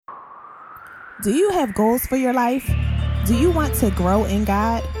Do you have goals for your life? Do you want to grow in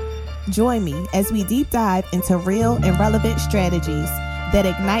God? Join me as we deep dive into real and relevant strategies that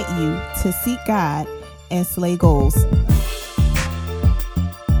ignite you to seek God and slay goals.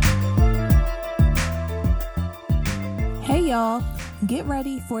 Hey y'all, get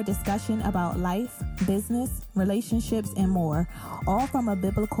ready for a discussion about life, business, relationships, and more, all from a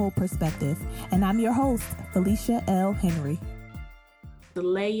biblical perspective. And I'm your host, Felicia L. Henry.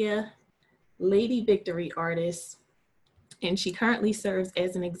 Laiah, Lady Victory Artis, and she currently serves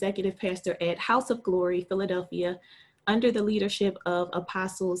as an executive pastor at House of Glory, Philadelphia, under the leadership of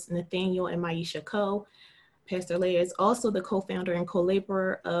Apostles Nathaniel and Maisha Coe. Pastor Laiah is also the co-founder and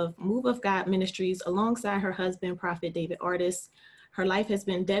co-laborer of Move of God Ministries alongside her husband, Prophet David Artis. Her life has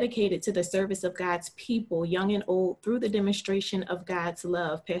been dedicated to the service of God's people, young and old, through the demonstration of God's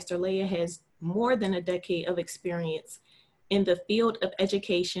love. Pastor Laiah has more than a decade of experience in the field of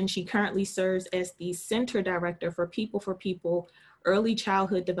education. She currently serves as the Center Director for People Early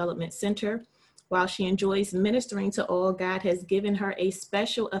Childhood Development Center. While she enjoys ministering to all, God has given her a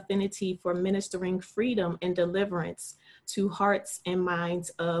special affinity for ministering freedom and deliverance to hearts and minds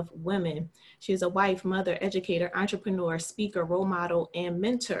of women. She is a wife, mother, educator, entrepreneur, speaker, role model, and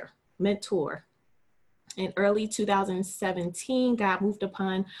mentor. In early 2017, God moved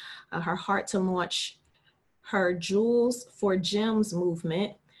upon her heart to launch her Jewels for Gems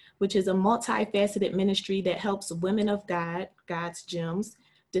movement, which is a multifaceted ministry that helps women of God, God's gems,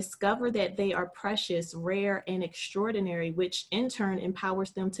 discover that they are precious, rare, and extraordinary, which in turn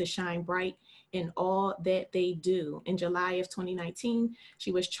empowers them to shine bright in all that they do. In July of 2019,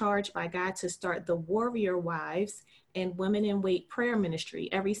 she was charged by God to start the Warrior Wives and Women in Wait prayer ministry.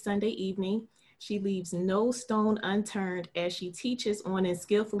 Every Sunday evening, she leaves no stone unturned as she teaches on and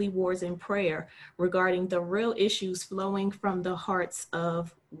skillfully wars in prayer regarding the real issues flowing from the hearts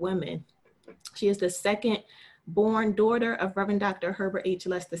of women. She is the second born daughter of Reverend Dr. Herbert H.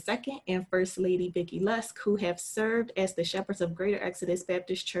 Lusk II and First Lady Vicki Lusk, who have served as the shepherds of Greater Exodus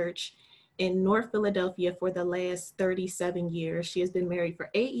Baptist Church in North Philadelphia for the last 37 years. She has been married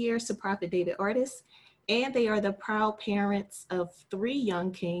for 8 years to Prophet David Artis, and they are the proud parents of 3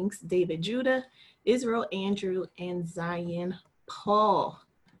 young kings, David Judah, Israel Andrew, and Zion Paul.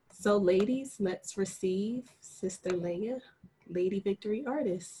 So ladies, let's receive Sister Laiah, Lady Victory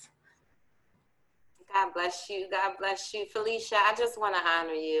Artis. God bless you. God bless you. Felicia, I just want to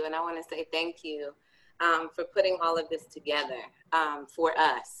honor you, and I want to say thank you for putting all of this together for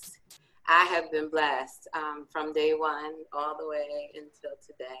us. I have been blessed from day one all the way until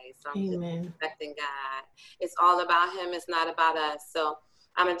today. So I'm just respecting God. It's all about him. It's not about us. So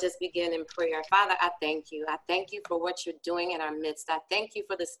I'm going to just begin in prayer. Father, I thank you. I thank you for what you're doing in our midst. I thank you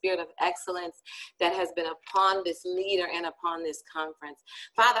for the spirit of excellence that has been upon this leader and upon this conference.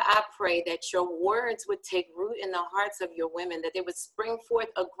 Father, I pray that your words would take root in the hearts of your women, that they would spring forth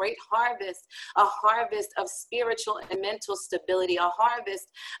a great harvest, a harvest of spiritual and mental stability, a harvest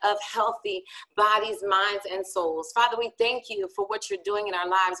of healthy bodies, minds, and souls. Father, we thank you for what you're doing in our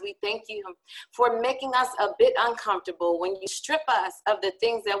lives. We thank you for making us a bit uncomfortable when you strip us of the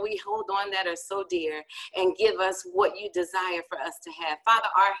things that we hold on that are so dear and give us what you desire for us to have. Father,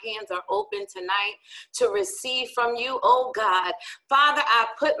 our hands are open tonight to receive from you, oh God. Father, I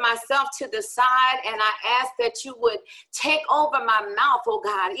put myself to the side and I ask that you would take over my mouth, oh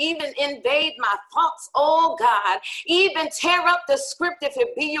God, even invade my thoughts, oh God, even tear up the script if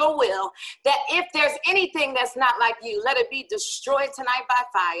it be your will, that if there's anything that's not like you, let it be destroyed tonight by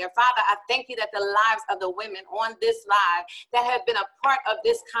fire. Father, I thank you that the lives of the women on this live that have been a part of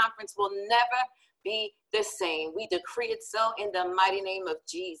this conference will never be the same. We decree it so in the mighty name of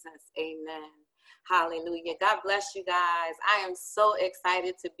Jesus. Amen. Hallelujah. God bless you guys. I am so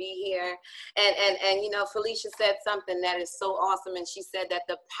excited to be here. And you know, Felicia said something that is so awesome. And she said that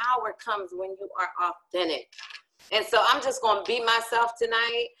the power comes when you are authentic. And so I'm just going to be myself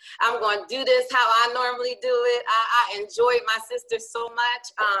tonight. I'm going to do this how I normally do it. I enjoyed my sister so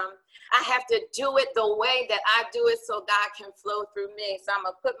much. I have to do it the way that I do it so God can flow through me. So I'm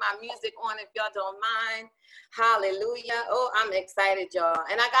going to put my music on if y'all don't mind. Hallelujah. Oh, I'm excited, y'all.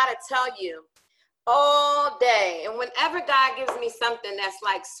 And I got to tell you, all day, and whenever God gives me something that's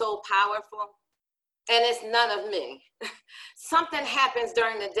like so powerful, and it's none of me, something happens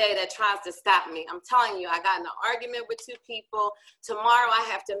during the day that tries to stop me. I'm telling you, I got in an argument with 2 people. Tomorrow I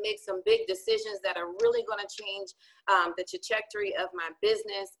have to make some big decisions that are really going to change the trajectory of my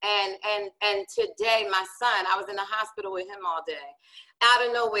business. And today, my son, I was in the hospital with him all day. Out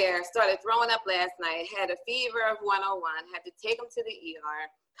of nowhere, started throwing up last night, had a fever of 101, had to take him to the ER.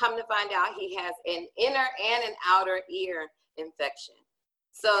 Come to find out he has an inner and an outer ear infection.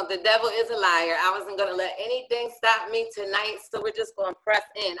 So the devil is a liar. I wasn't going to let anything stop me tonight, so we're just going to press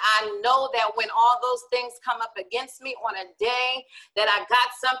in. I know that when all those things come up against me on a day that I got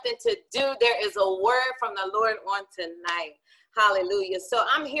something to do, there is a word from the Lord on tonight. Hallelujah. So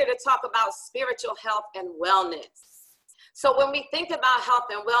I'm here to talk about spiritual health and wellness. So when we think about health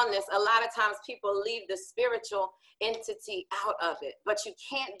and wellness, a lot of times people leave the spiritual entity out of it, but you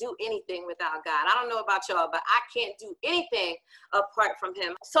can't do anything without God. I don't know about y'all, but I can't do anything apart from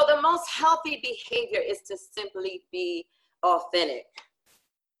him. So the most healthy behavior is to simply be authentic.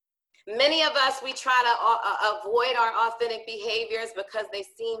 Many of us, we try to avoid our authentic behaviors because they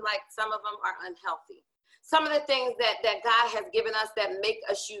seem like some of them are unhealthy. Some of the things that God has given us that make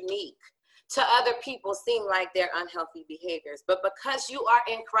us unique to other people seem like they're unhealthy behaviors. But because you are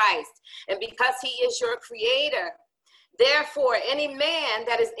in Christ and because he is your creator, therefore, any man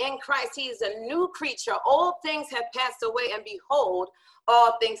that is in Christ, he is a new creature. Old things have passed away, and behold,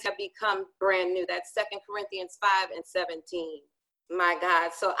 all things have become brand new. That's 2 Corinthians 5:17. My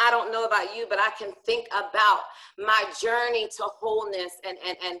God. So I don't know about you, but I can think about my journey to wholeness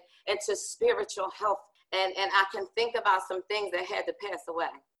and to spiritual health. And I can think about some things that had to pass away.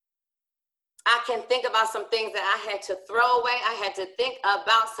 I can think about some things that I had to throw away. I had to think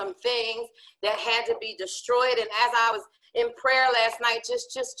about some things that had to be destroyed. And as I was in prayer last night,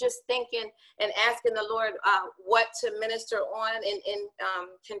 just thinking and asking the Lord what to minister on in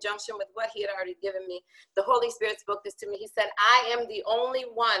conjunction with what he had already given me, the Holy Spirit spoke this to me. He said, I am the only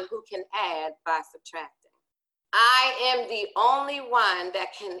one who can add by subtracting. I am the only one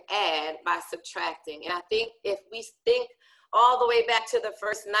that can add by subtracting. And I think if we think all the way back to the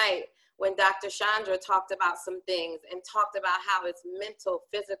first night, when Dr. Chandra talked about some things and talked about how it's mental,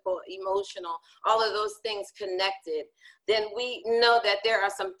 physical, emotional, all of those things connected, then we know that there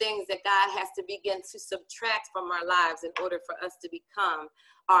are some things that God has to begin to subtract from our lives in order for us to become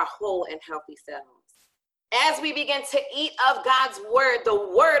our whole and healthy selves. As we begin to eat of God's word, the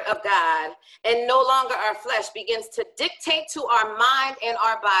word of God, and no longer our flesh, begins to dictate to our mind and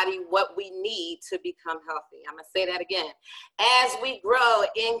our body what we need to become healthy. I'm going to say that again. As we grow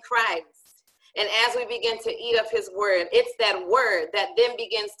in Christ, and as we begin to eat of his word, it's that word that then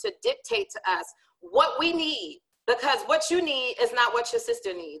begins to dictate to us what we need. Because what you need is not what your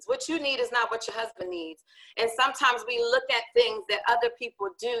sister needs. What you need is not what your husband needs. And sometimes we look at things that other people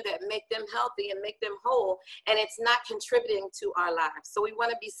do that make them healthy and make them whole, and it's not contributing to our lives. So we want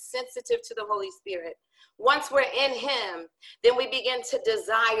to be sensitive to the Holy Spirit. Once we're in him, then we begin to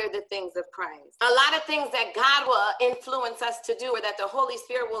desire the things of Christ. A lot of things that God will influence us to do, or that the Holy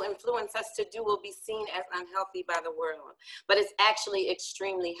Spirit will influence us to do, will be seen as unhealthy by the world. But it's actually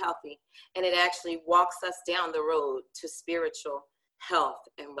extremely healthy, and it actually walks us down the road to spiritual health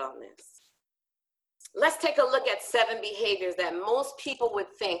and wellness. Let's take a look at 7 behaviors that most people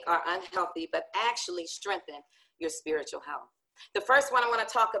would think are unhealthy, but actually strengthen your spiritual health. The first one I want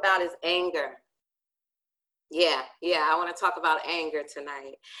to talk about is anger. Yeah, I want to talk about anger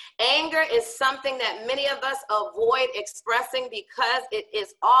tonight. Anger is something that many of us avoid expressing because it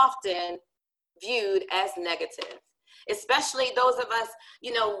is often viewed as negative. Especially those of us,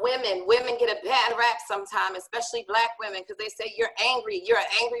 women get a bad rap sometimes, especially black women, because they say you're angry, you're an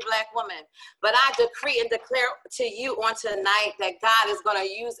angry black woman. But I decree and declare to you on tonight that God is going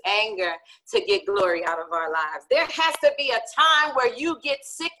to use anger to get glory out of our lives. There has to be a time where you get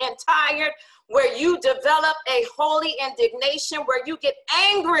sick and tired, where you develop a holy indignation, where you get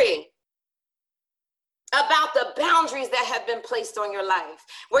angry about the boundaries that have been placed on your life,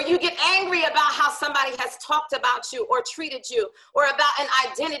 where you get angry about how somebody has talked about you or treated you, or about an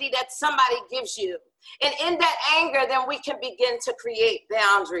identity that somebody gives you. And in that anger, then we can begin to create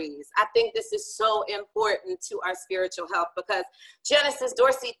boundaries. I think this is so important to our spiritual health, because Genesis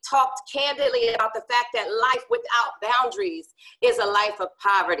Dorsey talked candidly about the fact that life without boundaries is a life of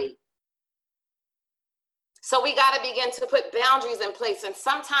poverty. So we got to begin to put boundaries in place. And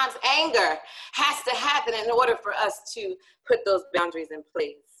sometimes anger has to happen in order for us to put those boundaries in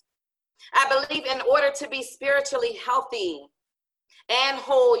place. I believe in order to be spiritually healthy and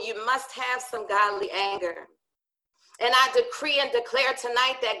whole, you must have some godly anger. And I decree and declare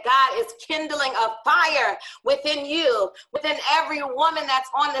tonight that God is kindling a fire within you, within every woman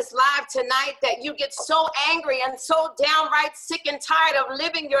that's on this live tonight, that you get so angry and so downright sick and tired of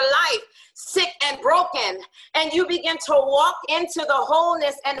living your life sick and broken, and you begin to walk into the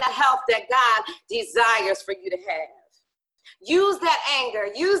wholeness and the health that God desires for you to have. Use that anger,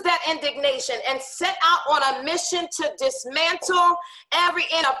 use that indignation, and set out on a mission to dismantle every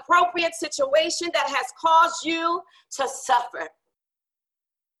inappropriate situation that has caused you to suffer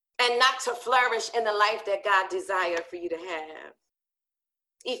and not to flourish in the life that God desired for you to have.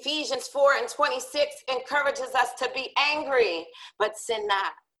 Ephesians 4:26 encourages us to be angry, but sin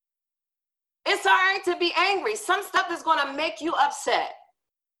not. It's all right to be angry. Some stuff is going to make you upset.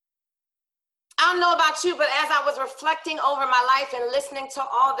 I don't know about you, but as I was reflecting over my life and listening to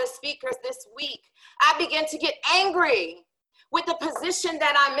all the speakers this week, I began to get angry with the position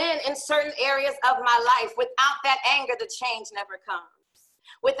that I'm in certain areas of my life. Without that anger, the change never comes.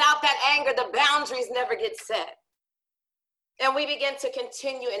 Without that anger, the boundaries never get set. And we begin to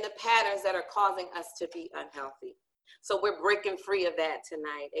continue in the patterns that are causing us to be unhealthy. So we're breaking free of that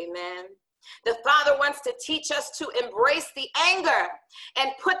tonight. Amen. The Father wants to teach us to embrace the anger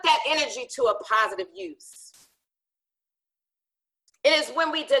and put that energy to a positive use. It is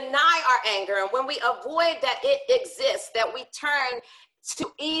when we deny our anger and when we avoid that it exists that we turn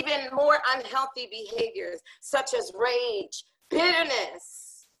to even more unhealthy behaviors such as rage,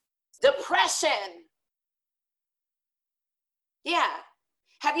 bitterness, depression. Yeah.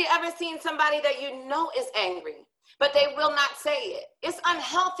 Have you ever seen somebody that you know is angry, but they will not say it? It's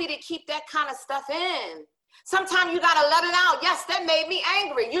unhealthy to keep that kind of stuff in. Sometimes you got to let it out. Yes, that made me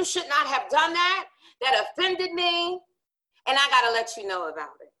angry. You should not have done that. That offended me. And I got to let you know about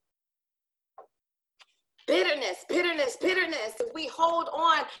it. Bitterness, bitterness, bitterness. If we hold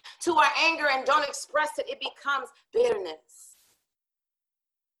on to our anger and don't express it, it becomes bitterness.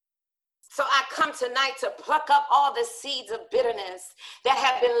 So I come tonight to pluck up all the seeds of bitterness that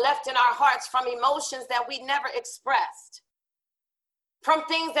have been left in our hearts from emotions that we never expressed, from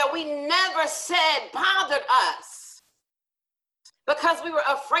things that we never said bothered us because we were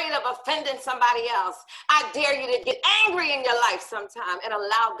afraid of offending somebody else. I dare you to get angry in your life sometime and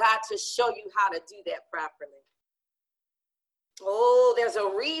allow God to show you how to do that properly. Oh, there's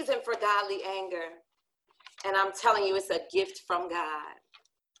a reason for godly anger. And I'm telling you, it's a gift from God.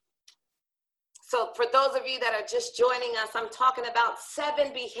 So for those of you that are just joining us, I'm talking about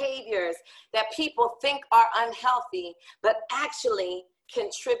 7 behaviors that people think are unhealthy, but actually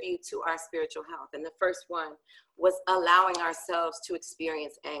contribute to our spiritual health. And the first one was allowing ourselves to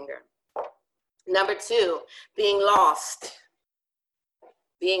experience anger. Number 2, being lost.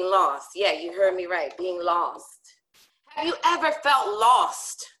 Being lost. Yeah, you heard me right. Being lost. Have you ever felt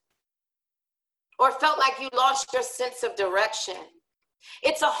lost or felt like you lost your sense of direction?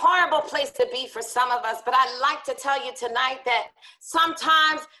 It's a horrible place to be for some of us, but I'd like to tell you tonight that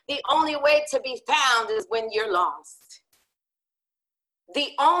sometimes the only way to be found is when you're lost. The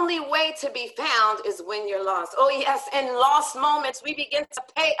only way to be found is when you're lost. Oh yes, in lost moments, we begin to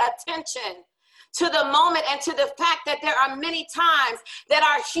pay attention to the moment and to the fact that there are many times that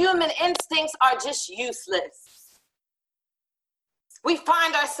our human instincts are just useless. We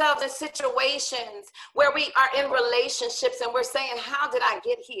find ourselves in situations where we are in relationships and we're saying, how did I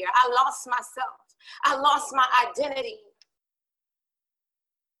get here? I lost myself. I lost my identity.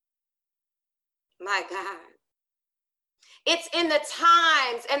 My God. It's in the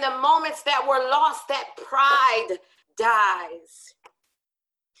times and the moments that we're lost that pride dies.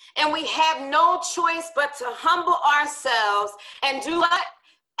 And we have no choice but to humble ourselves and do what?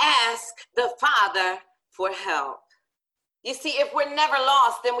 Ask the Father for help. You see, if we're never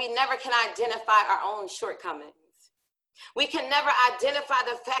lost, then we never can identify our own shortcomings. We can never identify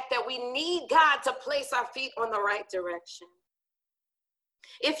the fact that we need God to place our feet on the right direction.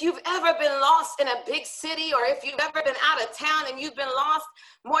 If you've ever been lost in a big city, or if you've ever been out of town and you've been lost,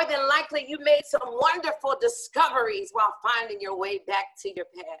 more than likely you made some wonderful discoveries while finding your way back to your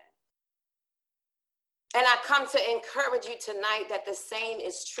path. And I come to encourage you tonight that the same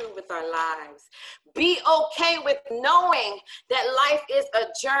is true with our lives. Be okay with knowing that life is a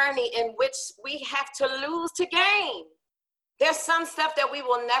journey in which we have to lose to gain. There's some stuff that we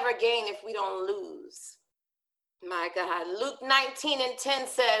will never gain if we don't lose. My God, Luke 19:10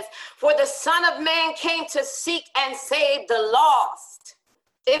 says, for the Son of Man came to seek and save the lost.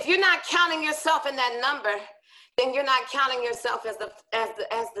 If you're not counting yourself in that number, then you're not counting yourself as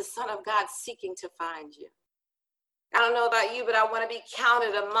the Son of God seeking to find you. I don't know about you, but I want to be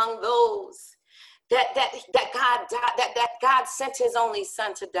counted among those that God sent his only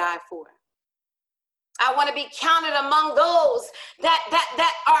Son to die for. I want to be counted among those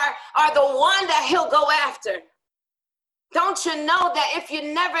that are the one that he'll go after. Don't you know that if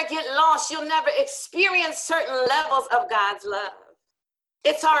you never get lost, you'll never experience certain levels of God's love?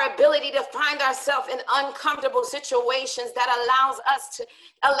 It's our ability to find ourselves in uncomfortable situations that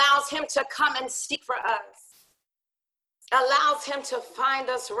allows him to come and seek for us, allows him to find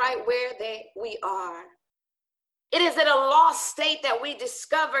us right where we are. It is in a lost state that we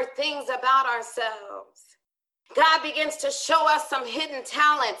discover things about ourselves. God begins to show us some hidden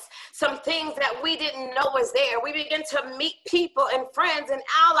talents, some things that we didn't know was there. We begin to meet people and friends and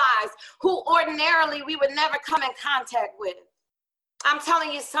allies who ordinarily we would never come in contact with. I'm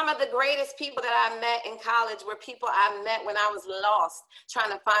telling you, some of the greatest people that I met in college were people I met when I was lost,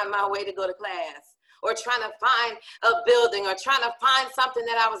 trying to find my way to go to class, or trying to find a building, or trying to find something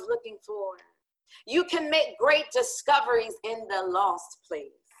that I was looking for. You can make great discoveries in the lost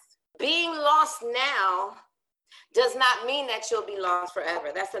place. Being lost now does not mean that you'll be lost forever.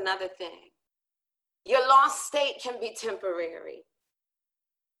 That's another thing. Your lost state can be temporary.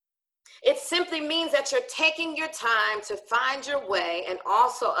 It simply means that you're taking your time to find your way and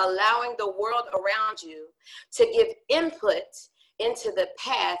also allowing the world around you to give input into the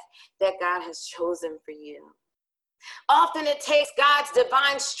path that God has chosen for you. Often it takes God's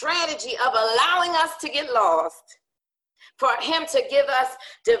divine strategy of allowing us to get lost for him to give us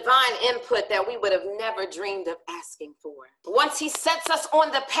divine input that we would have never dreamed of asking for. Once he sets us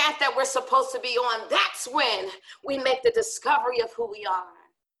on the path that we're supposed to be on, that's when we make the discovery of who we are.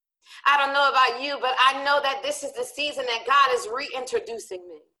 I don't know about you, but I know that this is the season that God is reintroducing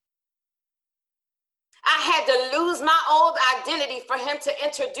me. I had to lose my old identity for him to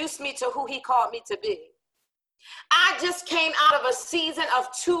introduce me to who he called me to be. I just came out of a season of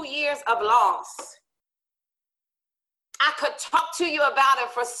 2 years of loss. I could talk to you about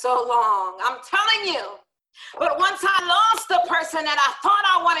it for so long. I'm telling you. But once I lost the person that I thought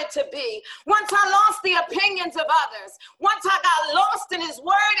I wanted to be, once I lost the opinions of others, once I got lost in his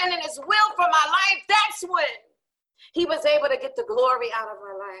word and in his will for my life, that's when he was able to get the glory out of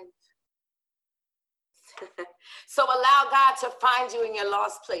my life. So allow God to find you in your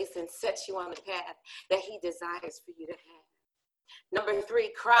lost place and set you on the path that he desires for you to have. Number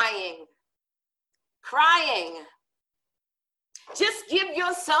 3, crying. Crying. Just give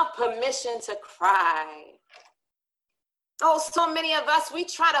yourself permission to cry. Oh, so many of us, we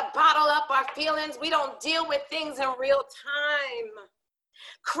try to bottle up our feelings. We don't deal with things in real time.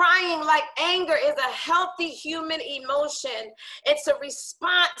 Crying like anger is a healthy human emotion. It's a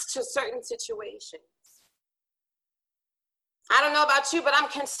response to certain situations. I don't know about you, but I'm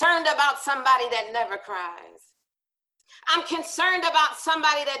concerned about somebody that never cries. I'm concerned about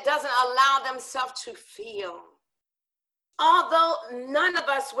somebody that doesn't allow themselves to feel. Although none of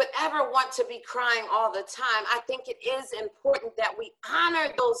us would ever want to be crying all the time, I think it is important that we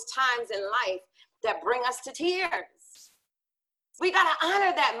honor those times in life that bring us to tears. We got to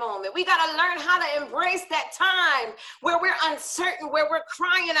honor that moment. We got to learn how to embrace that time where we're uncertain, where we're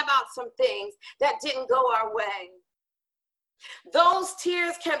crying about some things that didn't go our way. Those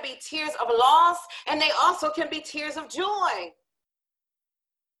tears can be tears of loss, and they also can be tears of joy.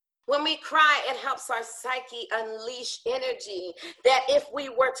 When we cry, it helps our psyche unleash energy that if we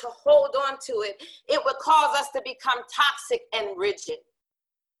were to hold on to it, it would cause us to become toxic and rigid.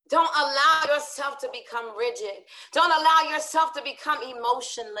 Don't allow yourself to become rigid. Don't allow yourself to become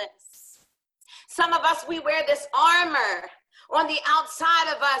emotionless. Some of us, we wear this armor on the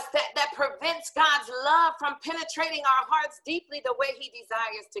outside of us that prevents God's love from penetrating our hearts deeply the way he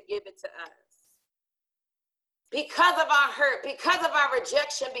desires to give it to us. Because of our hurt, because of our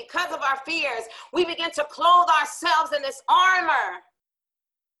rejection, because of our fears, we begin to clothe ourselves in this armor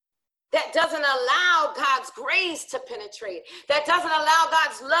that doesn't allow God's grace to penetrate, that doesn't allow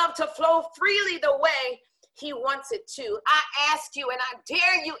God's love to flow freely the way he wants it to. I ask you and I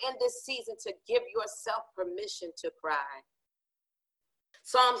dare you in this season to give yourself permission to cry.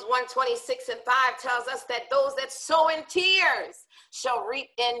 Psalms 126:5 tells us that those that sow in tears shall reap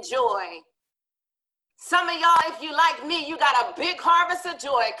in joy. Some of y'all, if you like me, you got a big harvest of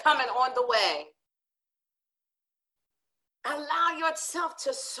joy coming on the way. Allow yourself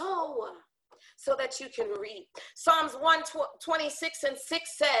to sow so that you can reap. Psalms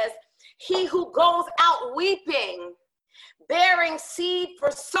 126:6 says, he who goes out weeping, bearing seed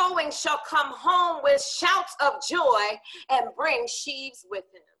for sowing, shall come home with shouts of joy and bring sheaves with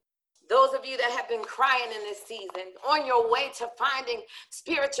him. Those of you that have been crying in this season, on your way to finding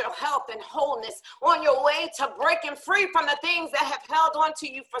spiritual health and wholeness, on your way to breaking free from the things that have held on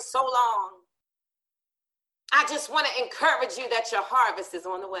to you for so long, I just want to encourage you that your harvest is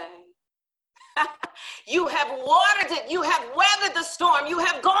on the way. You have watered it. You have weathered the storm. You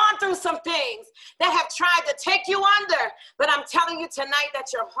have gone through some things that have tried to take you under. But I'm telling you tonight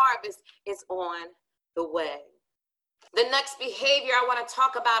that your harvest is on the way. The next behavior I want to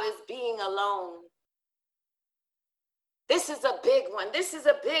talk about is being alone. This is a big one. This is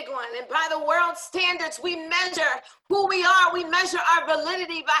a big one. And by the world standards, we measure who we are. We measure our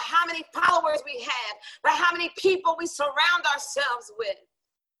validity by how many followers we have, by how many people we surround ourselves with.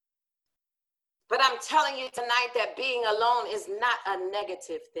 But I'm telling you tonight that being alone is not a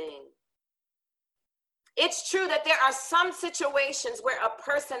negative thing. It's true that there are some situations where a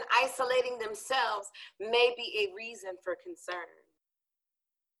person isolating themselves may be a reason for concern.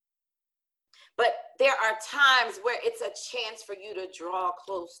 But there are times where it's a chance for you to draw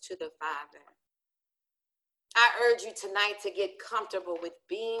close to the Father. I urge you tonight to get comfortable with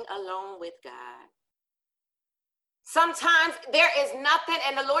being alone with God. Sometimes there is nothing,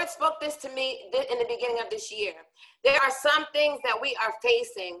 and the Lord spoke this to me in the beginning of this year. There are some things that we are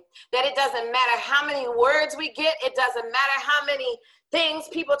facing that it doesn't matter how many words we get. It doesn't matter how many things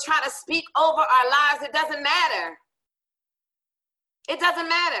people try to speak over our lives. It doesn't matter. It doesn't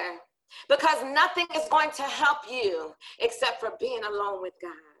matter, because nothing is going to help you except for being alone with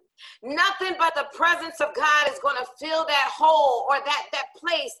God. Nothing but the presence of God is going to fill that hole or that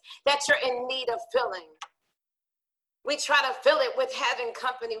place that you're in need of filling. We try to fill it with having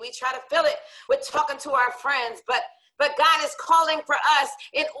company. We try to fill it with talking to our friends. But God is calling for us.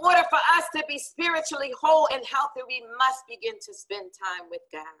 In order for us to be spiritually whole and healthy, we must begin to spend time with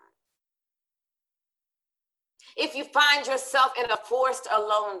God. If you find yourself in a forced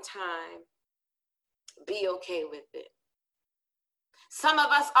alone time, be okay with it. Some of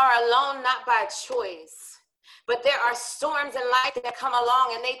us are alone not by choice, but there are storms in life that come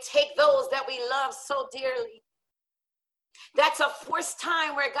along and they take those that we love so dearly. That's a forced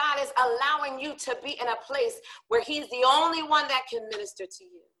time where God is allowing you to be in a place where he's the only one that can minister to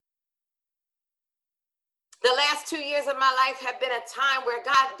you. The last 2 years of my life have been a time where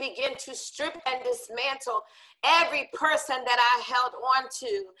God began to strip and dismantle every person that I held on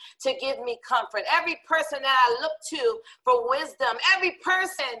to give me comfort, every person that I looked to for wisdom, every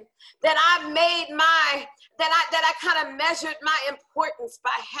person that I made that I kind of measured my importance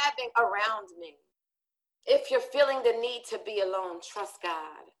by having around me. If you're feeling the need to be alone, trust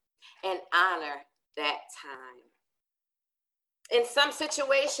God and honor that time. In some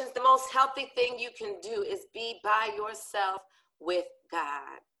situations, the most healthy thing you can do is be by yourself with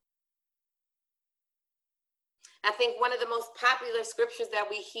God. I think one of the most popular scriptures that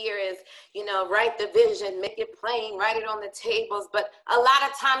we hear is, write the vision, make it plain, write it on the tables. But a lot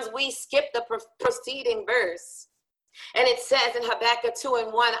of times we skip the preceding verse. And it says in Habakkuk 2:1,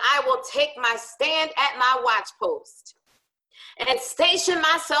 I will take my stand at my watch post and station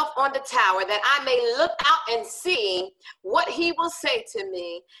myself on the tower that I may look out and see what he will say to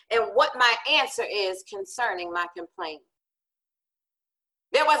me and what my answer is concerning my complaint.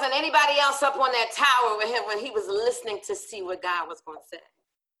 There wasn't anybody else up on that tower with him when he was listening to see what God was going to say.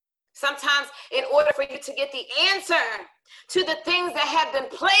 Sometimes in order for you to get the answer to the things that have been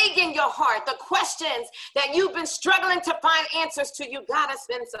plaguing your heart, the questions that you've been struggling to find answers to, you got to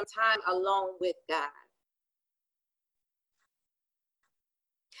spend some time alone with God.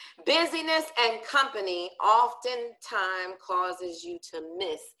 Busyness and company oftentimes causes you to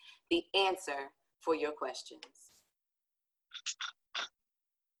miss the answer for your questions.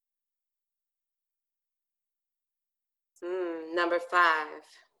 Number 5,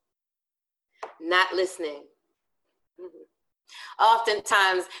 not listening.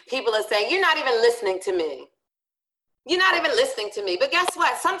 Oftentimes people are saying, you're not even listening to me. You're not even listening to me. But guess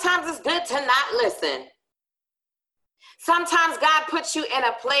what? Sometimes it's good to not listen. Sometimes God puts you in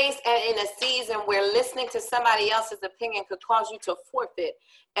a place and in a season where listening to somebody else's opinion could cause you to forfeit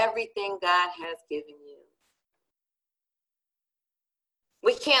everything God has given you.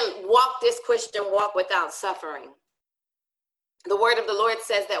 We can't walk this Christian walk without suffering. The word of the Lord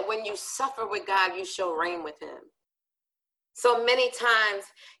says that when you suffer with God, you shall reign with him. So many times,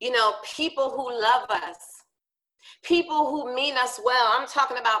 people who love us, people who mean us well, I'm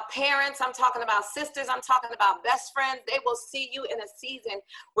talking about parents, I'm talking about sisters, I'm talking about best friends, they will see you in a season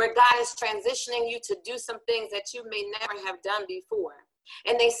where God is transitioning you to do some things that you may never have done before.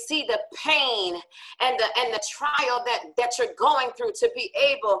 And they see the pain and the trial that you're going through to be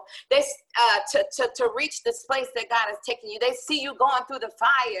able to reach this place that God has taken you. They see you going through the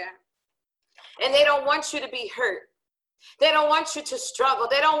fire, and they don't want you to be hurt. They don't want you to struggle.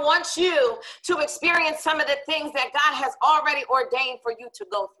 They don't want you to experience some of the things that God has already ordained for you to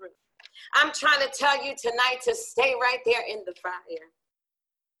go through. I'm trying to tell you tonight to stay right there in the fire.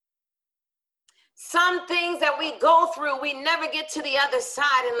 Some things that we go through, we never get to the other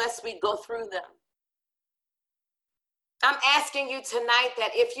side unless we go through them. I'm asking you tonight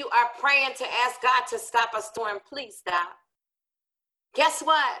that if you are praying to ask God to stop a storm, please stop. Guess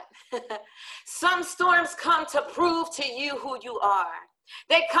what? Some storms come to prove to you who you are.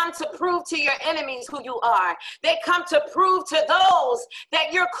 They come to prove to your enemies who you are. They come to prove to those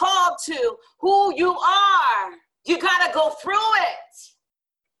that you're called to who you are. You got to go through it.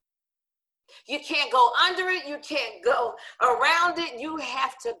 You can't go under it. You can't go around it. You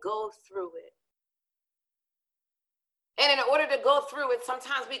have to go through it. And in order to go through it,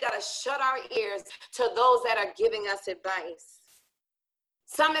 sometimes we got to shut our ears to those that are giving us advice.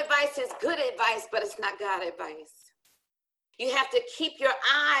 Some advice is good advice, but it's not God advice. You have to keep your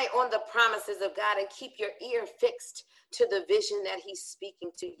eye on the promises of God and keep your ear fixed to the vision that he's speaking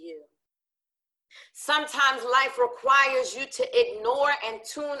to you. Sometimes life requires you to ignore and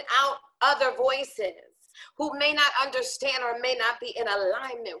tune out other voices who may not understand or may not be in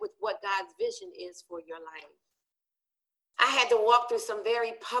alignment with what God's vision is for your life. I had to walk through some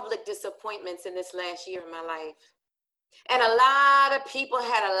very public disappointments in this last year of my life. And a lot of people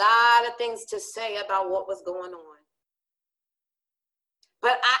had a lot of things to say about what was going on.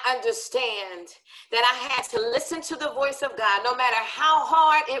 But I understand that I had to listen to the voice of God, no matter how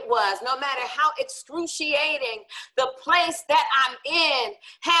hard it was, no matter how excruciating the place that I'm in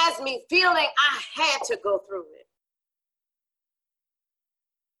has me feeling. I had to go through it.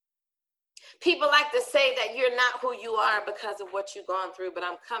 People like to say that you're not who you are because of what you've gone through, but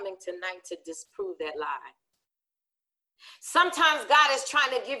I'm coming tonight to disprove that lie. Sometimes God is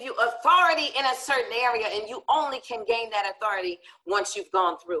trying to give you authority in a certain area, and you only can gain that authority once you've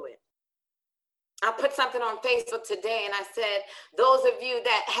gone through it. I put something on Facebook today, and I said, those of you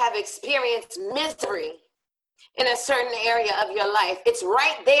that have experienced misery in a certain area of your life, it's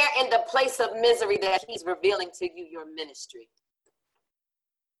right there in the place of misery that he's revealing to you your ministry.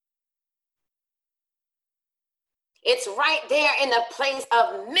 It's right there in the place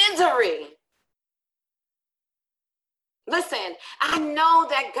of misery. Listen, I know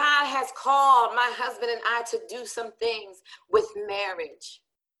that God has called my husband and I to do some things with marriage.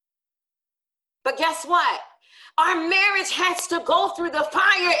 But guess what? Our marriage has to go through the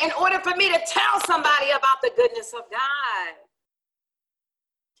fire in order for me to tell somebody about the goodness of God.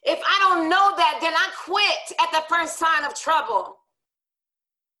 If I don't know that, then I quit at the first sign of trouble.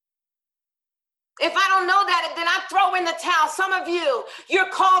 If I don't know that, then I throw in the towel. Some of you, you're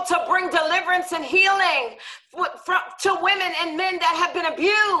called to bring deliverance and healing to women and men that have been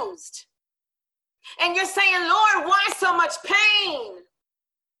abused. And you're saying, Lord, why so much pain?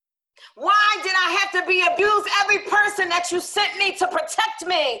 Why did I have to be abused? Every person that you sent me to protect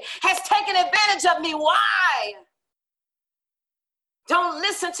me has taken advantage of me. Why? Don't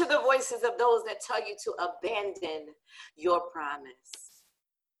listen to the voices of those that tell you to abandon your promise.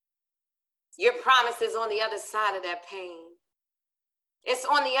 Your promise is on the other side of that pain. It's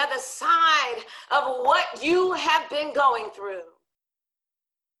on the other side of what you have been going through.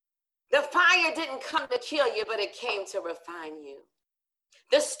 The fire didn't come to kill you, but it came to refine you.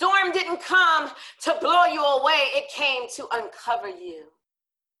 The storm didn't come to blow you away. It came to uncover you.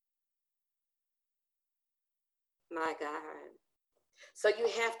 My God. So you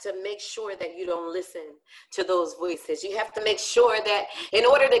have to make sure that you don't listen to those voices. You have to make sure that in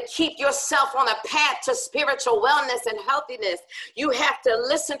order to keep yourself on a path to spiritual wellness and healthiness, you have to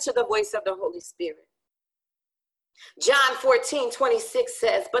listen to the voice of the Holy Spirit. John 14:26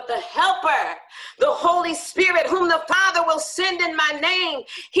 says, but the helper, the Holy Spirit, whom the Father will send in my name,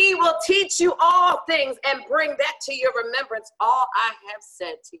 he will teach you all things and bring back to your remembrance all I have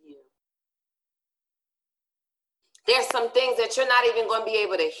said to you. There's some things that you're not even going to be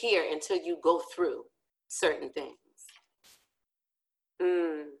able to hear until you go through certain things.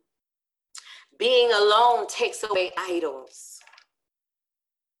 Being alone takes away idols.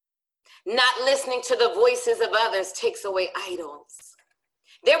 Not listening to the voices of others takes away idols.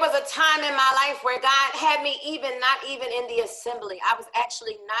 There was a time in my life where God had me not even in the assembly. I was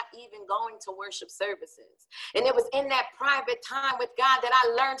actually not even going to worship services. And it was in that private time with God that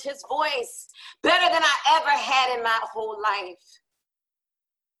I learned his voice better than I ever had in my whole life.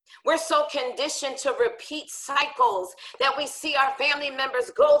 We're so conditioned to repeat cycles that we see our family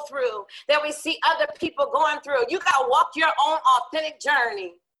members go through, that we see other people going through. You got to walk your own authentic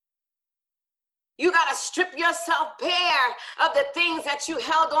journey. You got to strip yourself bare of the things that you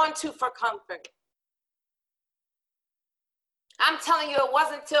held on to for comfort. I'm telling you, it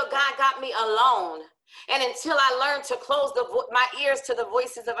wasn't until God got me alone and until I learned to close my ears to the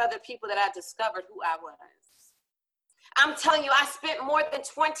voices of other people that I discovered who I was. I'm telling you, I spent more than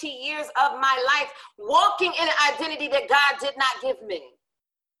 20 years of my life walking in an identity that God did not give me.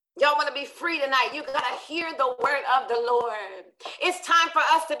 Y'all want to be free tonight. You got to hear the word of the Lord. It's time for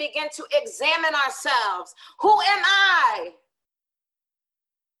us to begin to examine ourselves. Who am I?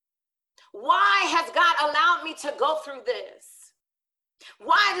 Why has God allowed me to go through this?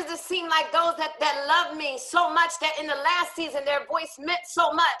 Why does it seem like those that love me so much that in the last season their voice meant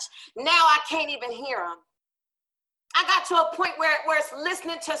so much, now I can't even hear them? I got to a point where it's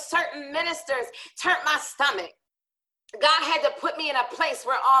listening to certain ministers turned my stomach. God had to put me in a place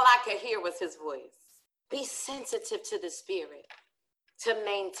where all I could hear was his voice. Be sensitive to the Spirit to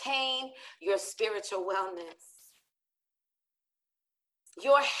maintain your spiritual wellness.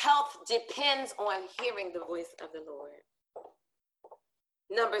 Your health depends on hearing the voice of the Lord.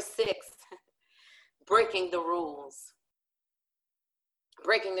 Number 6, breaking the rules.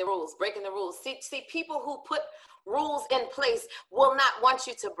 Breaking the rules, breaking the rules. See, people who put rules in place will not want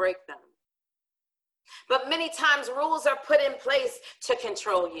you to break them. But many times rules are put in place to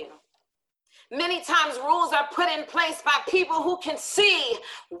control you. Many times rules are put in place by people who can see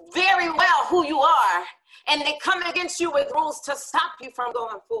very well who you are, and they come against you with rules to stop you from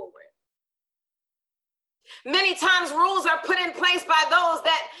going forward. Many times rules are put in place by those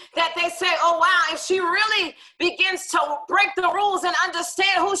that they say, oh, wow, if she really begins to break the rules and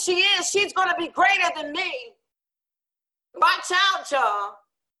understand who she is, she's going to be greater than me. Watch out, y'all.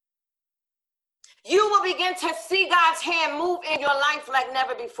 You will begin to see God's hand move in your life like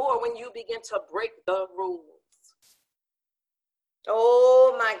never before when you begin to break the rules.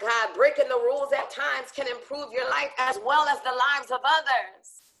 Oh, my God. Breaking the rules at times can improve your life as well as the lives of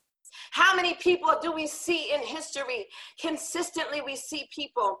others. How many people do we see in history? Consistently, we see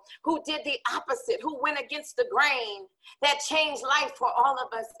people who did the opposite, who went against the grain, that changed life for all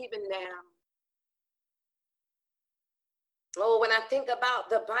of us even now. Oh, when I think about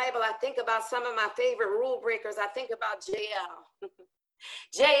the Bible, I think about some of my favorite rule breakers. I think about Jael.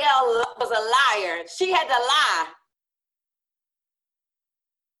 Jael was a liar. She had to lie.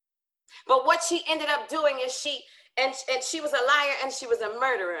 But what she ended up doing is she was a liar and she was a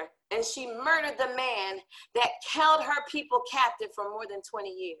murderer. And she murdered the man that held her people captive for more than 20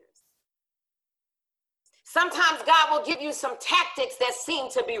 years. Sometimes God will give you some tactics that seem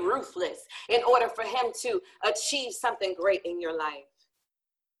to be ruthless in order for him to achieve something great in your life.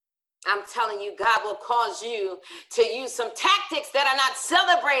 I'm telling you, God will cause you to use some tactics that are not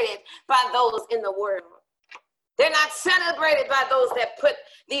celebrated by those in the world. They're not celebrated by those that put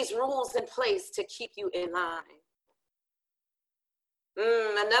these rules in place to keep you in line.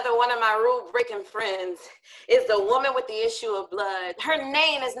 Another one of my rule-breaking friends is the woman with the issue of blood. Her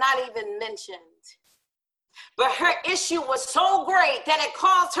name is not even mentioned. But her issue was so great that it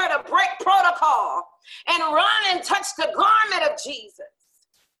caused her to break protocol and run and touch the garment of Jesus.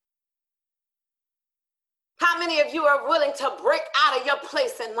 How many of you are willing to break out of your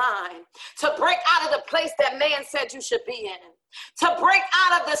place in line, to break out of the place that man said you should be in, to break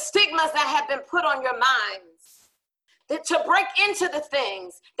out of the stigmas that have been put on your minds, to break into the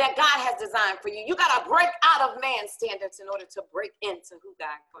things that God has designed for you? You got to break out of man's standards in order to break into who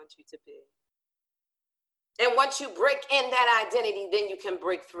God wants you to be. And once you break in that identity, then you can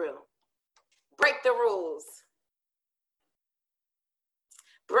break through. Break the rules.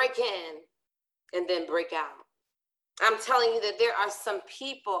 Break in and then break out. I'm telling you that there are some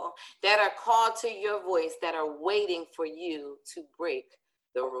people that are called to your voice that are waiting for you to break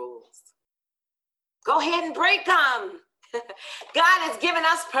the rules. Go ahead and break them. God has given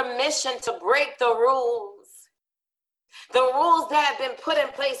us permission to break the rules that have been put in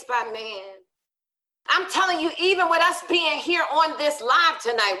place by man. I'm telling you, even with us being here on this live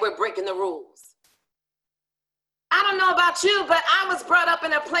tonight, we're breaking the rules. I don't know about you, but I was brought up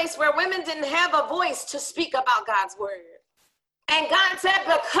in a place where women didn't have a voice to speak about God's word. And God said,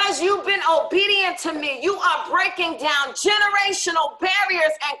 because you've been obedient to me, you are breaking down generational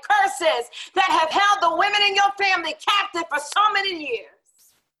barriers and curses that have held the women in your family captive for so many years.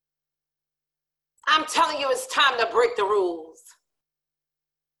 I'm telling you, it's time to break the rules.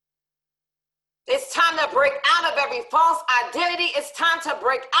 It's time to break out of every false identity. It's time to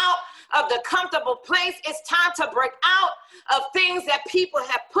break out of the comfortable place. It's time to break out of things that people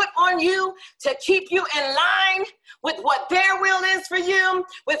have put on you to keep you in line with what their will is for you,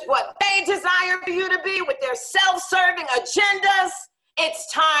 with what they desire for you to be, with their self-serving agendas.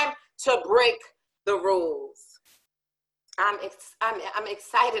 It's time to break the rules. I'm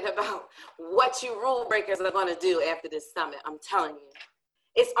excited about what you rule breakers are going to do after this summit. I'm telling you.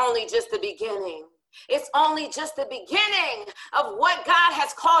 It's only just the beginning. It's only just the beginning of what God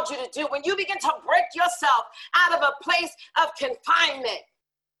has called you to do. When you begin to break yourself out of a place of confinement,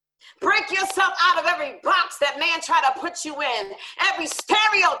 break yourself out of every box that man tried to put you in, every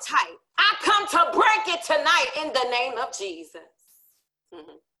stereotype. I come to break it tonight in the name of Jesus.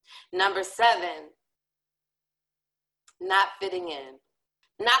 Number 7, not fitting in.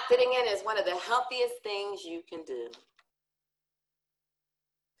 Not fitting in is one of the healthiest things you can do.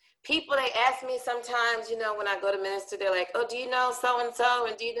 People, they ask me sometimes, when I go to minister, they're like, oh, do you know so-and-so?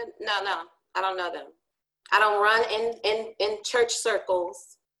 And do you know? No, I don't know them. I don't run in church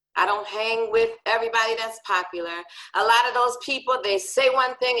circles. I don't hang with everybody that's popular. A lot of those people, they say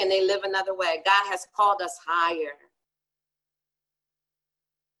one thing and they live another way. God has called us higher.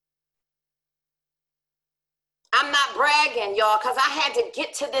 I'm not bragging, y'all, because I had to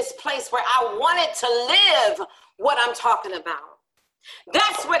get to this place where I wanted to live what I'm talking about.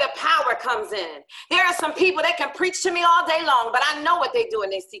 That's where the power comes in. There are some people that can preach to me all day long, but I know what they do in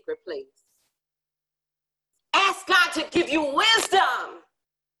their secret place. Ask God to give you wisdom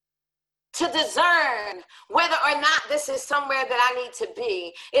to discern whether or not this is somewhere that I need to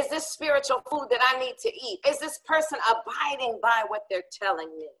be. Is this spiritual food that I need to eat? Is this person abiding by what they're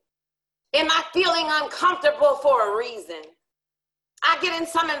telling me? Am I feeling uncomfortable for a reason? I get in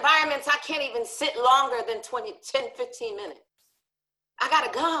some environments I can't even sit longer than 10, 15 minutes. I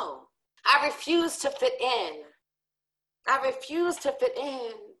gotta go. I refuse to fit in. I refuse to fit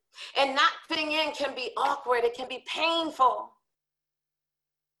in. And not fitting in can be awkward. It can be painful.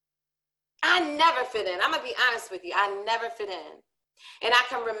 I never fit in. I'm gonna be honest with you. I never fit in. And I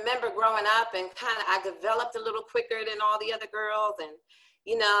can remember growing up and I developed a little quicker than all the other girls. And,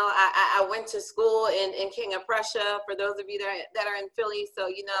 you know, I went to school in King of Prussia, for those of you that are in Philly. So,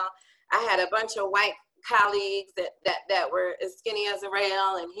 you know, I had a bunch of white colleagues that were as skinny as a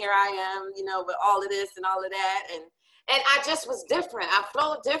rail. And here I am, you know, with all of this and all of that. And I just was different. I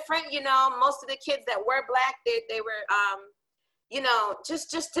flowed different. You know, most of the kids that were black, they were, you know,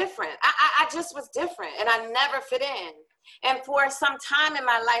 just different. I just was different, and I never fit in. And for some time in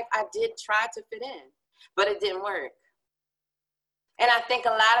my life, I did try to fit in, but it didn't work. And I think a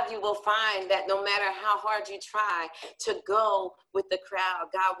lot of you will find that no matter how hard you try to go with the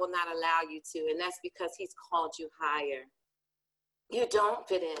crowd, God will not allow you to. And that's because he's called you higher. You don't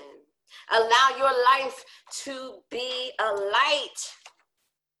fit in. Allow your life to be a light.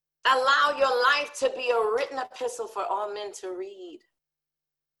 Allow your life to be a written epistle for all men to read.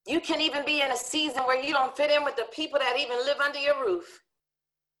 You can even be in a season where you don't fit in with the people that even live under your roof.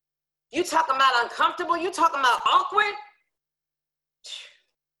 You talking about uncomfortable? You talking about awkward?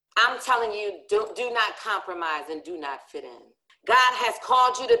 I'm telling you, do not compromise and do not fit in. God has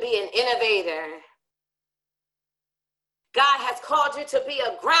called you to be an innovator. God has called you to be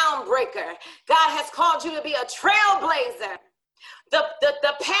a groundbreaker. God has called you to be a trailblazer.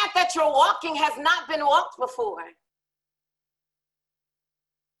 The path that you're walking has not been walked before.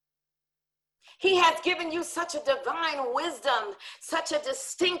 He has given you such a divine wisdom, such a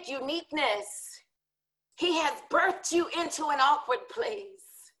distinct uniqueness. He has birthed you into an awkward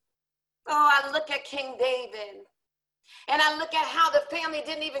place. Oh, I look at King David, and I look at how the family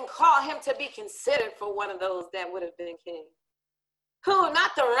didn't even call him to be considered for one of those that would have been king. Who?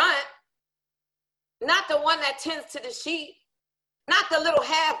 Not the runt, not the one that tends to the sheep, not the little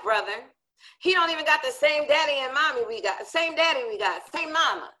half brother. He don't even got the same daddy and mommy we got, same daddy we got, same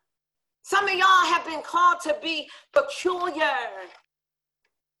mama. Some of y'all have been called to be peculiar.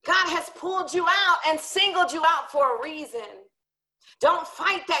 God has pulled you out and singled you out for a reason. Don't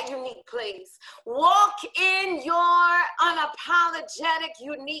fight that unique place. Walk in your unapologetic,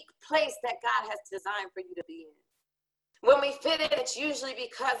 unique place that God has designed for you to be in. When we fit in, it's usually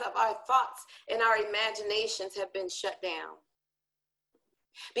because of our thoughts and our imaginations have been shut down.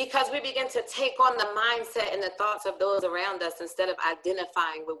 Because we begin to take on the mindset and the thoughts of those around us instead of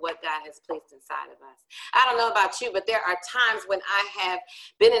identifying with what God has placed inside of us. I don't know about you, but there are times when I have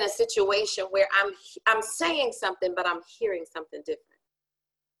been in a situation where I'm saying something, but I'm hearing something different.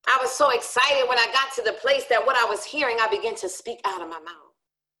 I was so excited when I got to the place that what I was hearing, I began to speak out of my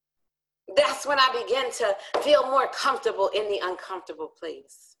mouth. That's when I began to feel more comfortable in the uncomfortable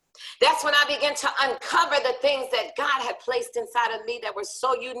place. That's when I began to uncover the things that God had placed inside of me that were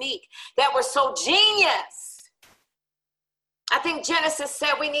so unique, that were so genius. I think Genesis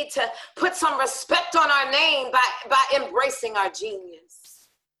said we need to put some respect on our name by embracing our genius.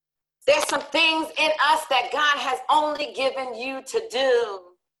 There's some things in us that God has only given you to do.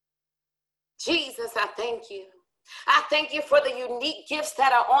 Jesus, I thank you. I thank you for the unique gifts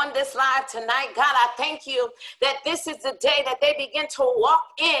that are on this live tonight. God, I thank you that this is the day that they begin to walk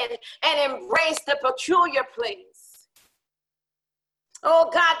in and embrace the peculiar place. Oh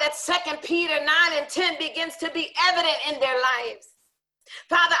God, that 2 Peter 9 and 10 begins to be evident in their lives.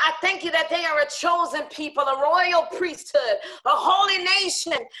 Father, I thank you that they are a chosen people, a royal priesthood, a holy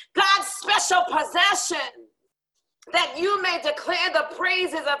nation, God's special possession, that you may declare the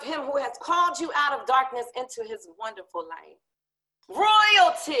praises of him who has called you out of darkness into his wonderful light.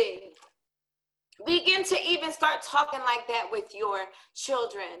 Royalty. Begin to even start talking like that with your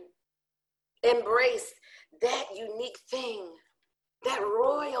children. Embrace that unique thing, that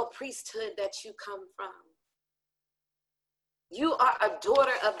royal priesthood that you come from. You are a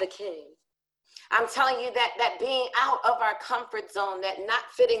daughter of the King. I'm telling you that being out of our comfort zone, that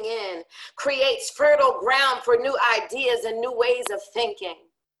not fitting in, creates fertile ground for new ideas and new ways of thinking.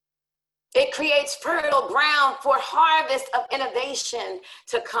 It creates fertile ground for harvest of innovation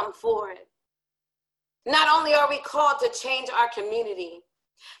to come forward. Not only are we called to change our community,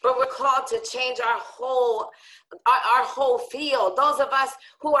 but we're called to change our whole field. Those of us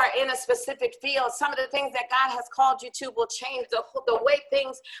who are in a specific field, some of the things that God has called you to will change the way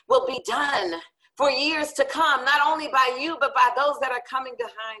things will be done for years to come, not only by you, but by those that are coming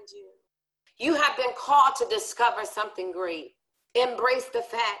behind you. You have been called to discover something great. Embrace the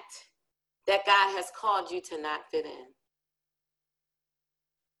fact that God has called you to not fit in.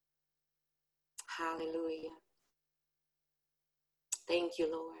 Hallelujah. Thank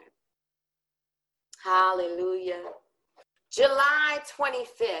you, Lord. Hallelujah. July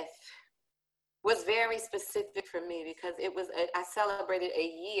 25th was very specific for me because I celebrated a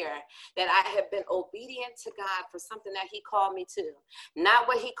year that I have been obedient to God for something that he called me to. Not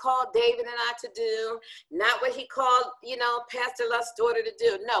what he called David and I to do, not what he called, Pastor Lutz's daughter to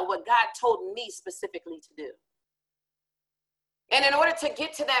do. No, what God told me specifically to do. And in order to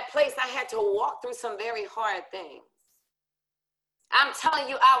get to that place, I had to walk through some very hard things. I'm telling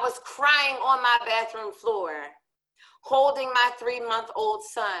you, I was crying on my bathroom floor, holding my 3-month-old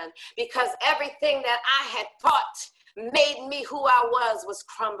son, because everything that I had thought made me who I was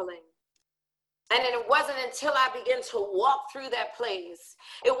crumbling. And it wasn't until I began to walk through that place,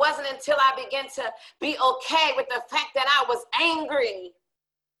 it wasn't until I began to be okay with the fact that I was angry,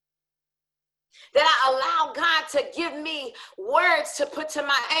 that I allowed God to give me words to put to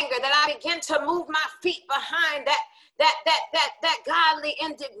my anger, that I began to move my feet behind that godly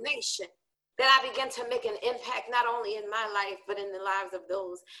indignation, that I began to make an impact not only in my life, but in the lives of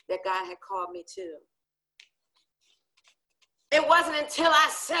those that God had called me to. It wasn't until I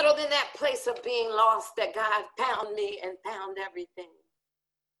settled in that place of being lost that God found me and found everything.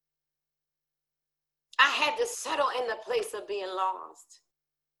 I had to settle in the place of being lost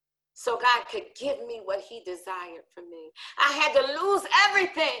so God could give me what he desired for me. I had to lose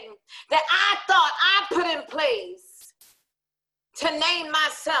everything that I thought I put in place to name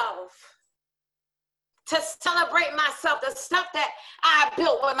myself, to celebrate myself. The stuff that I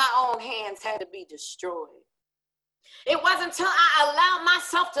built with my own hands had to be destroyed. It wasn't until I allowed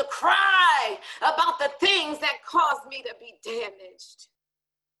myself to cry about the things that caused me to be damaged.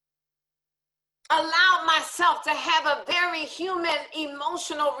 Allowed myself to have a very human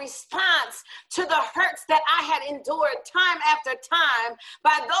emotional response to the hurts that I had endured time after time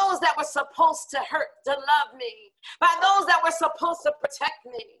by those that were supposed to love me, by those that were supposed to protect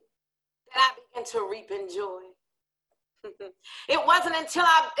me, that I began to reap in joy. It wasn't until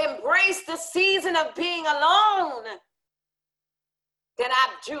I embraced the season of being alone that I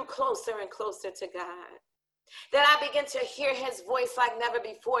drew closer and closer to God, that I began to hear his voice like never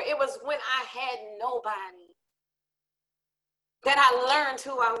before. It was when I had nobody that I learned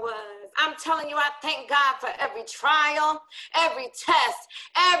who I was. I'm telling you, I thank God for every trial, every test,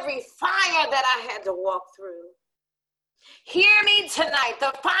 every fire that I had to walk through. Hear me tonight.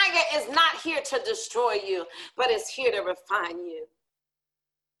 The fire is not here to destroy you, but it's here to refine you.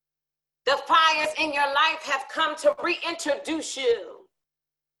 The fires in your life have come to reintroduce you,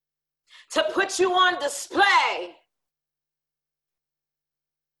 to put you on display.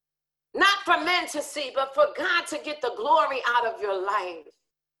 Not for men to see, but for God to get the glory out of your life.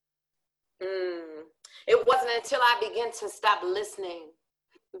 It wasn't until I began to stop listening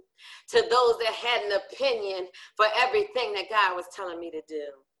to those that had an opinion for everything that God was telling me to do.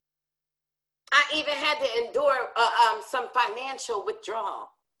 I even had to endure some financial withdrawal.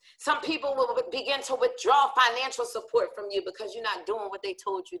 Some people will begin to withdraw financial support from you because you're not doing what they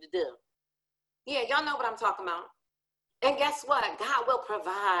told you to do. Yeah, y'all know what I'm talking about. And guess what? God will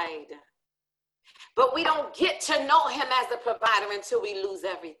provide. But we don't get to know him as the provider until we lose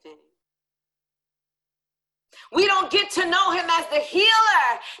everything. We don't get to know him as the healer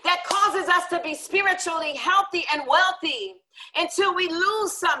that causes us to be spiritually healthy and wealthy until we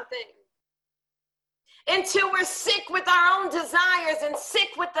lose something. Until we're sick with our own desires and sick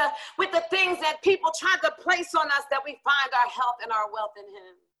with the things that people try to place on us, that we find our health and our wealth in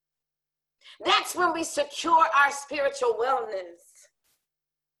him. That's when we secure our spiritual wellness.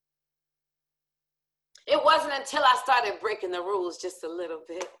 It wasn't until I started breaking the rules just a little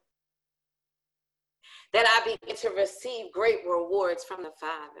bit that I began to receive great rewards from the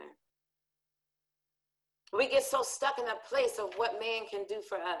Father. We get so stuck in a place of what man can do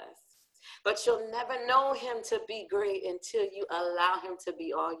for us, but you'll never know him to be great until you allow him to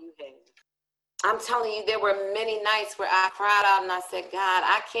be all you have. I'm telling you, there were many nights where I cried out and I said, God,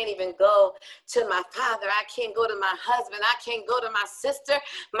 I can't even go to my father. I can't go to my husband. I can't go to my sister.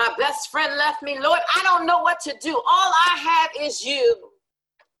 My best friend left me. Lord, I don't know what to do. All I have is you.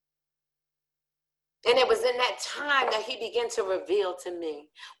 And it was in that time that he began to reveal to me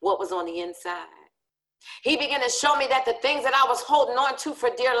what was on the inside. He began to show me that the things that I was holding on to for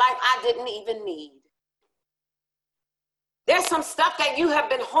dear life, I didn't even need. There's some stuff that you have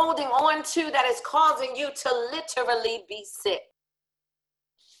been holding on to that is causing you to literally be sick.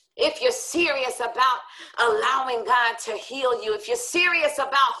 If you're serious about allowing God to heal you, if you're serious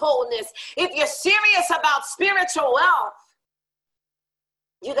about wholeness, if you're serious about spiritual wealth,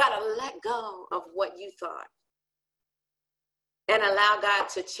 you got to let go of what you thought and allow God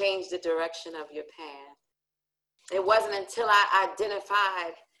to change the direction of your path. It wasn't until I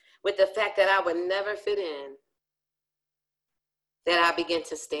identified with the fact that I would never fit in that I began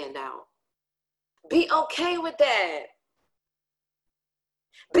to stand out. Be okay with that.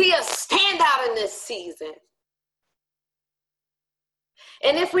 Be a standout in this season.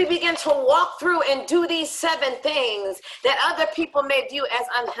 And if we begin to walk through and do these 7 things that other people may view as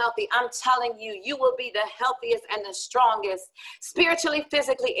unhealthy, I'm telling you, you will be the healthiest and the strongest spiritually,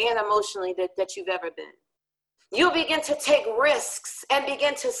 physically, and emotionally that you've ever been. You'll begin to take risks and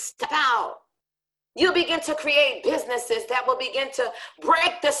begin to step out. You'll begin to create businesses that will begin to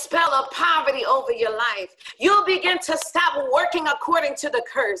break the spell of poverty over your life. You'll begin to stop working according to the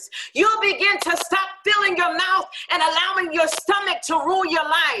curse. You'll begin to stop filling your mouth and allowing your stomach to rule your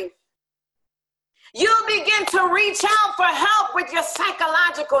life. You'll begin to reach out for help with your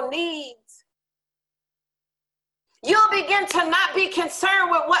psychological needs. You'll begin to not be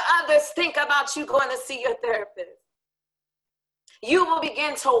concerned with what others think about you going to see your therapist. You will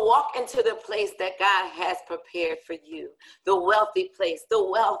begin to walk into the place that God has prepared for you. The wealthy place,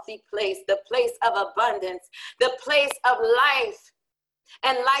 the place of abundance, the place of life,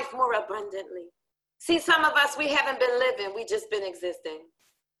 and life more abundantly. See, some of us, we haven't been living, we just been existing.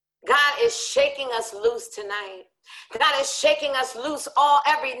 God is shaking us loose tonight. God is shaking us loose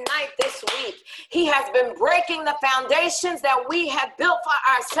every night this week. He has been breaking the foundations that we have built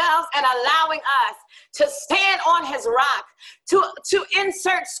for ourselves and allowing us to stand on his rock, to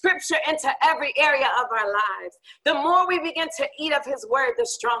insert scripture into every area of our lives. The more we begin to eat of his word, the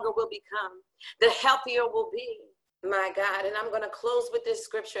stronger we'll become, the healthier we'll be. My God, and I'm going to close with this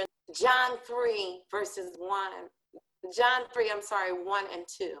scripture. John 3, 1 and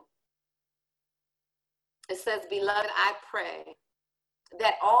 2. It says, beloved, I pray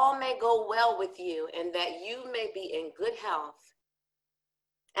that all may go well with you and that you may be in good health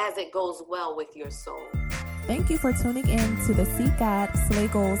as it goes well with your soul. Thank you for tuning in to the Seek God, Slay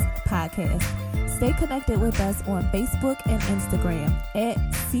Goals podcast. Stay connected with us on Facebook and Instagram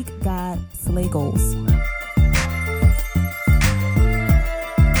at Seek God, Slay Goals.